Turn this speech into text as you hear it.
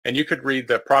and you could read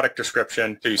the product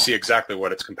description so you see exactly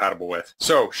what it's compatible with.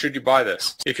 So, should you buy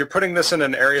this? If you're putting this in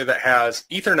an area that has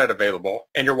Ethernet available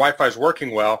and your Wi-Fi is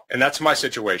working well, and that's my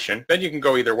situation, then you can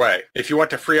go either way. If you want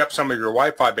to free up some of your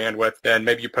Wi-Fi bandwidth, then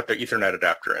maybe you put the Ethernet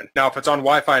adapter in. Now, if it's on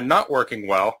Wi-Fi and not working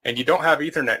well, and you don't have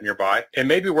Ethernet nearby, it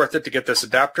may be worth it to get this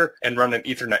adapter and run an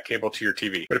Ethernet cable to your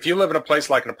TV. But if you live in a place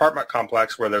like an apartment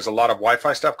complex where there's a lot of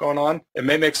Wi-Fi stuff going on, it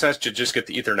may make sense to just get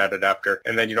the Ethernet adapter,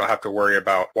 and then you don't have to worry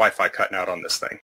about Wi-Fi cutting out on this thing.